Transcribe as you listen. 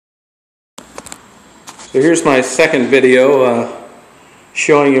So here's my second video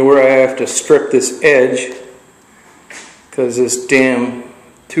showing you where I have to strip this edge because this damn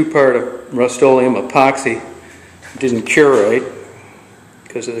two-part of Rust-Oleum Epoxy didn't cure right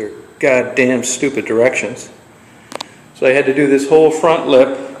because of their goddamn stupid directions. So I had to do this whole front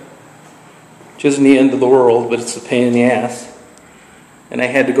lip, which isn't the end of the world, but it's a pain in the ass. And I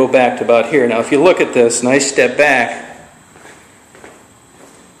had to go back to about here. Now if you look at this and I step back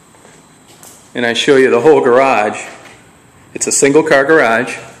and I show you the whole garage, it's a single car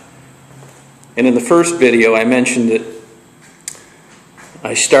garage. And in the first video I mentioned that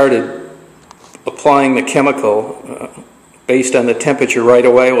I started applying the chemical based on the temperature right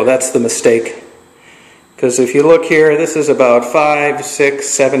away. Well, that's the mistake. Because if you look here, this is about 5, 6,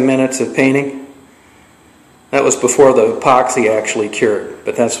 7 minutes of painting. That was before the epoxy actually cured,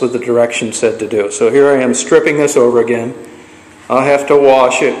 but that's what the directions said to do. So here I am stripping this over again. I'll have to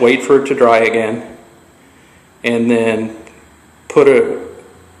wash it, wait for it to dry again, and then put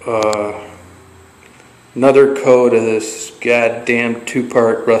another coat of this goddamn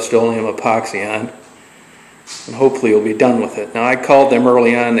two-part Rust-Oleum Epoxy on, and hopefully you'll be done with it. Now I called them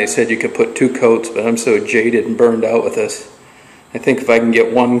early on, they said you could put 2 coats, but I'm so jaded and burned out with this. I think if I can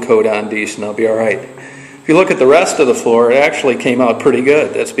get 1 coat on decent, I'll be alright. If you look at the rest of the floor, it actually came out pretty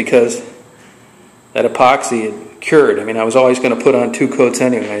good. That's because that epoxy had cured. I mean, I was always going to put on 2 coats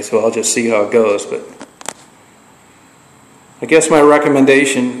anyway, so I'll just see how it goes. But I guess my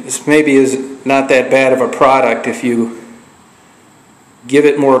recommendation, this maybe is not that bad of a product if you give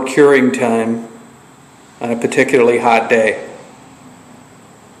it more curing time on a particularly hot day.